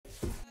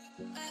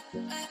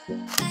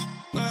And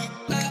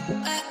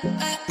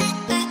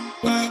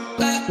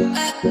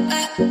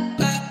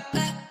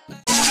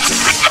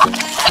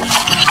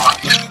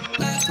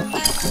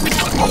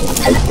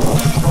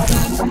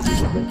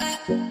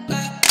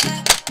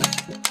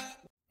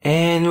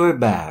we're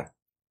back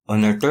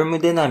on our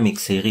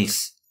thermodynamics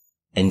series,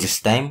 and this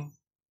time,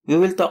 we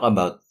will talk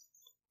about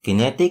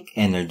kinetic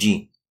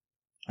energy,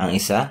 ang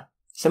isa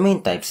sa main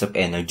types of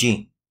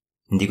energy.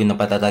 Hindi ko na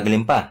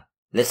patatagalin pa.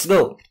 Let's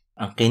go!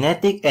 Ang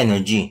kinetic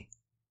energy.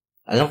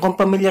 Alam kong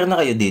pamilyar na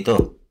kayo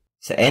dito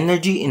sa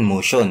energy in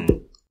motion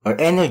or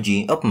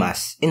energy of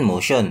mass in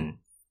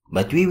motion.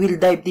 But we will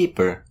dive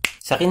deeper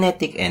sa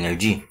kinetic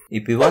energy.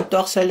 If we want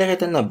to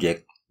accelerate an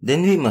object,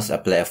 then we must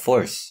apply a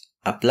force.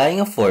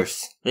 Applying a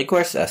force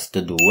requires us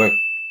to do work.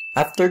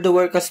 After the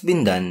work has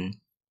been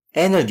done,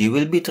 energy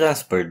will be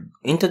transferred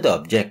into the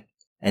object,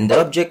 and the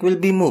object will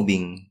be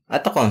moving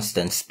at a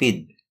constant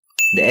speed.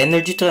 The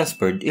energy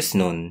transferred is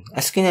known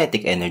as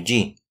kinetic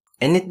energy,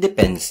 and it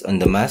depends on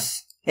the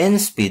mass and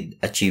speed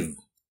achieved.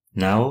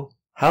 Now,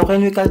 how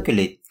can we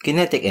calculate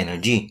kinetic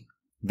energy?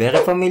 Very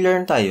familiar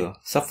tayo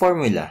sa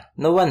formula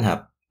na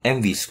 1/2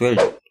 mv².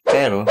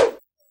 Pero,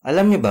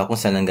 alam niyo ba kung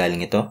saan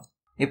nanggaling ito?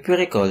 If we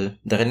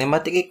recall the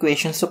kinematic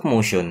equations of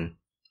motion,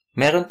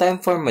 meron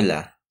tayong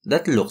formula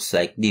that looks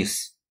like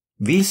this.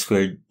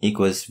 V²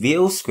 equals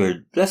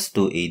VO² plus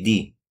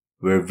 2AD,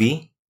 where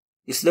V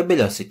is the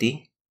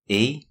velocity,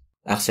 A,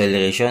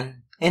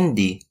 acceleration, and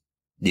D,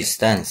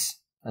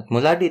 distance. At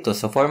mula dito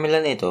sa formula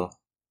nito,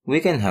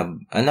 we can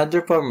have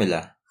another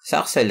formula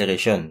sa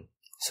acceleration.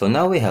 So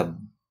now we have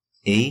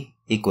A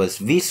equals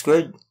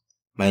V²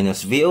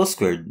 minus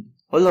VO²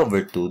 all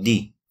over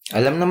 2D.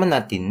 Alam naman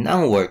natin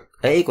na ang work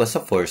ay equal sa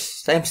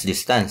force times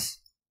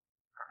distance.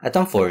 At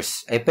ang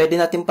force ay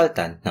pwede natin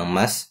palitan ng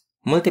mass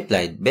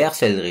multiplied by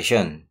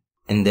acceleration.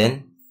 And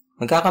then,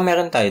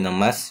 magkakameron tayo ng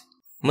mass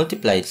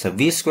multiplied sa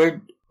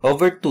V²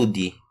 over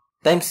 2D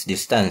times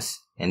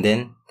distance. And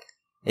then,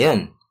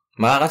 ayun,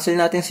 makakancel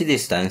natin si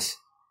distance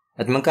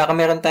at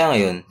magkakameron tayo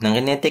ngayon ng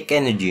kinetic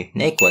energy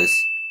na equals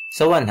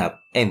sa 1/2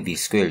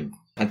 mv².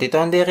 At ito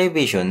ang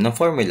derivation ng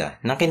formula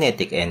ng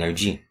kinetic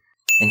energy.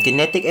 And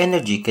kinetic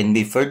energy can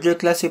be further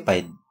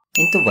classified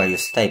into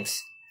various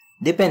types,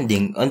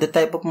 depending on the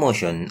type of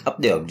motion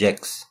of the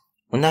objects.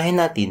 Unahin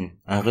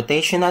natin ang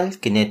rotational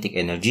kinetic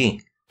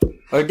energy,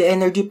 or the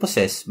energy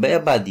possessed by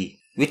a body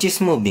which is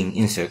moving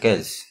in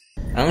circles.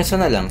 Ang isa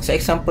na lang sa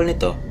example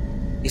nito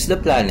is the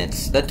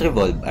planets that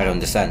revolve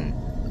around the sun,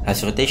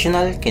 has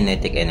rotational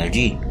kinetic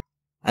energy.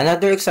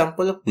 Another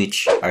example of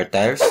which are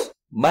tires,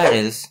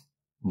 barrels,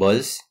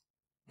 balls,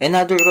 and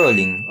other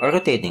rolling or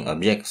rotating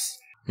objects.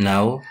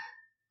 Now,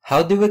 how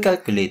do we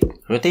calculate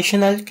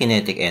rotational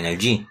kinetic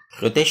energy?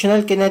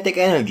 Rotational kinetic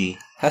energy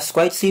has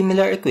quite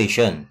similar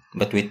equation,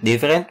 but with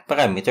different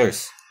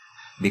parameters,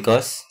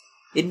 because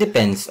it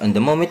depends on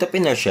the moment of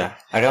inertia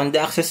around the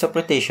axis of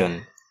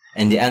rotation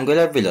and the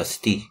angular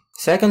velocity.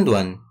 Second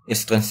one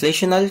is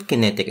translational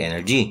kinetic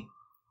energy.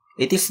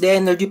 It is the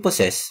energy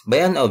possessed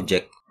by an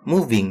object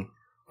moving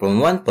from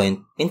one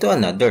point into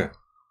another,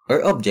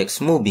 or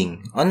objects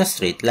moving on a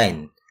straight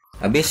line.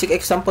 A basic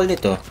example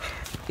nito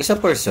is a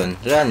person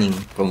running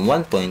from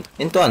one point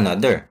into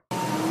another,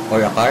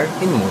 or a car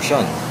in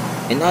motion,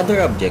 and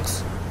other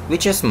objects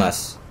which has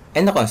mass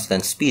and a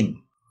constant speed.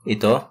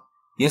 Ito,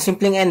 yung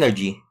simpleng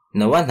energy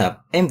na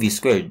 1/2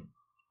 mv²,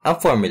 ang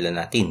formula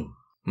natin.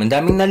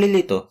 Mandaming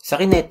nalilito sa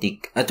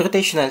kinetic at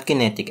rotational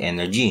kinetic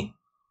energy.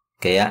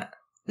 Kaya,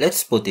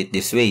 let's put it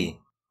this way.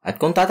 At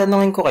kung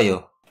tatanungin ko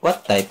kayo,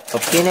 what type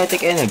of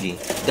kinetic energy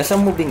does a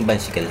moving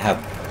bicycle have?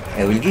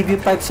 I will give you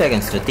 5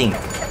 seconds to think.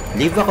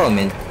 Leave a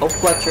comment of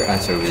what your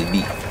answer will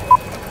be.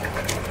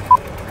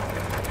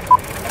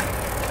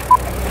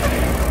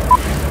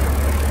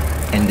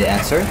 And the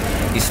answer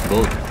is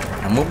both.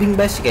 A moving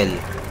bicycle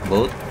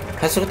both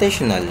has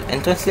rotational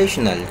and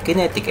translational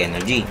kinetic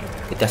energy.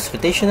 It has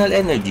rotational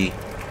energy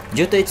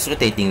due to its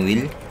rotating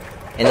wheel,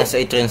 and has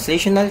a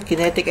translational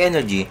kinetic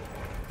energy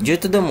due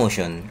to the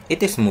motion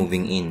it is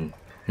moving in.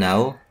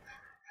 Now,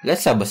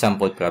 let's have a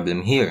sample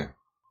problem here.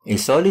 A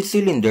solid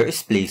cylinder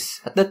is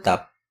placed at the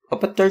top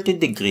of a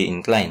 30-degree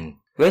incline.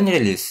 When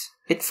released,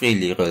 it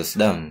freely rolls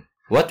down.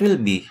 What will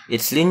be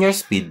its linear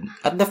speed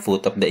at the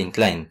foot of the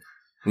incline,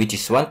 which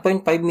is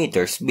 1.5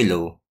 meters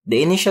below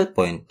the initial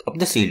point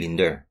of the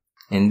cylinder?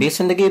 And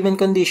based on the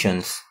given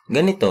conditions,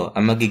 ganito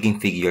ang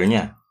magiging figure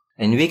niya.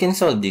 And we can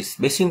solve this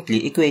by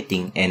simply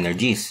equating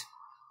energies.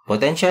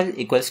 Potential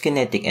equals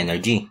kinetic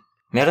energy.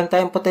 Meron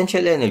tayong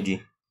potential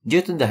energy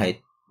due to the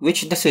height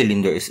which the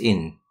cylinder is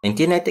in, and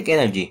kinetic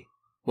energy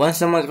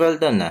once na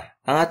mag-roll down na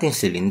ang ating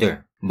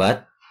cylinder.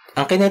 But,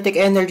 ang kinetic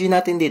energy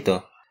natin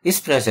dito is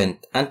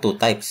present on two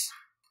types,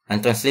 ang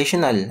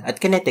translational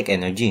at kinetic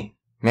energy.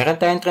 Meron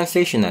tayong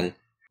translational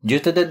due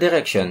to the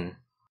direction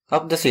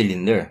of the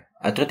cylinder,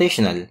 at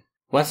rotational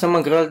once na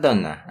mag-roll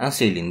down na ang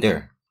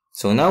cylinder.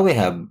 So now we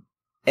have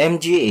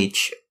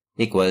mgh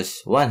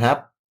equals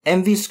 1/2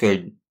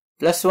 mv²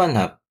 plus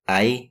 1/2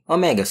 I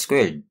omega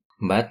squared.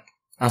 But,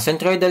 ang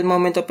centroidal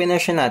moment of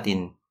inertia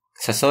natin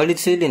sa solid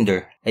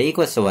cylinder ay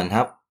equal sa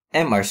 1/2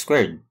 mr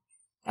squared.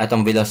 At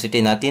ang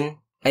velocity natin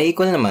ay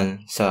equal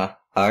naman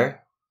sa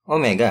r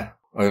omega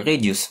or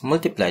radius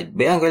multiplied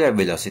by angular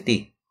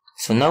velocity.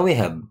 So now we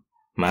have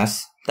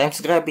mass times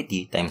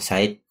gravity times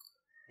height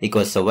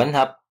equals sa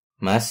 1/2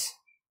 mass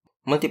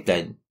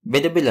multiplied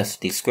by the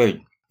velocity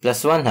squared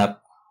plus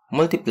 1/2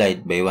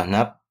 multiplied by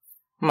 1/2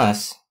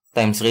 mass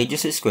times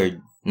radius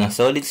squared ng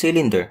solid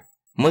cylinder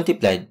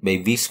multiplied by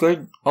v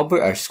squared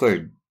over r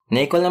squared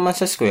na equal naman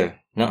sa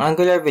square ng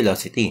angular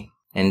velocity.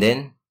 And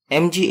then,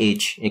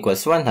 mgh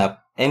equals 1/2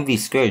 mv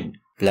squared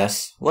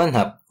plus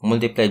 1/2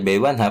 multiplied by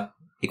 1/2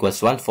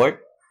 equals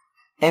 1/4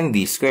 mv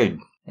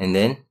squared. And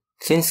then,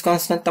 since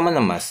constant naman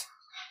ang mass,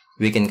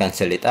 we can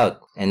cancel it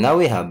out. And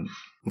now we have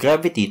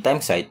gravity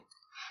times height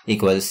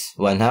equals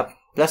 1/2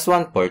 plus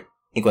 1/4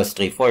 equals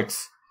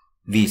 3/4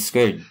 v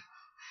squared.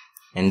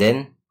 And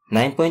then,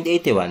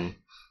 9.81,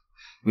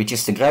 which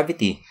is the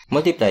gravity,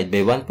 multiplied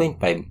by 1.5,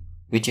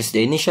 which is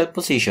the initial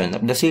position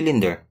of the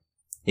cylinder,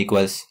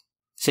 equals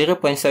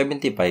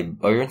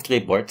 0.75 or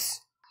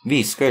 3/4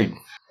 v squared.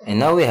 And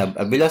now we have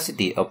a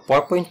velocity of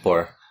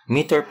 4.4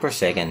 meter per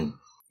second.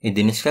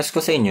 I-discuss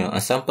ko sa inyo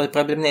ang sample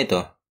problem na ito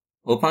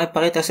upang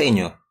ipakita sa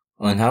inyo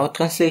on how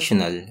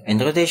translational and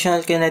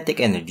rotational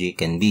kinetic energy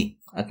can be.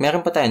 At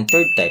meron pa tayong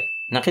third type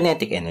na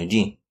kinetic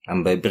energy,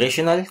 ang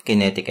vibrational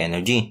kinetic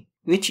energy,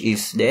 which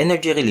is the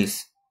energy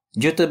release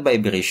due to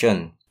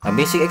vibration. A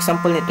basic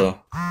example nito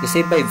is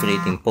a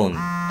vibrating phone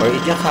or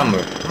a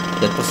jackhammer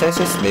that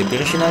possesses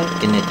vibrational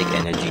kinetic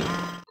energy.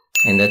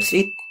 And that's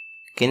it,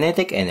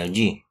 kinetic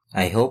energy.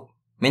 I hope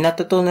may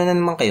natutunan na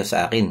naman kayo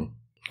sa akin.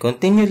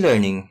 Continue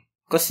learning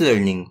cause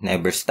learning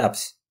never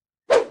stops.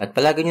 At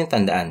palagi niyong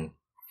tandaan,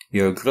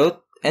 your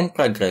growth and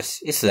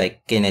progress is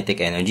like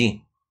kinetic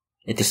energy.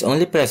 It is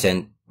only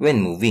present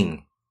when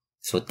moving.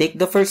 So take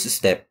the first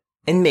step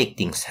and make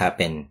things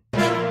happen.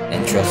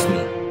 And trust me,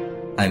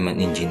 I'm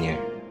an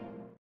engineer.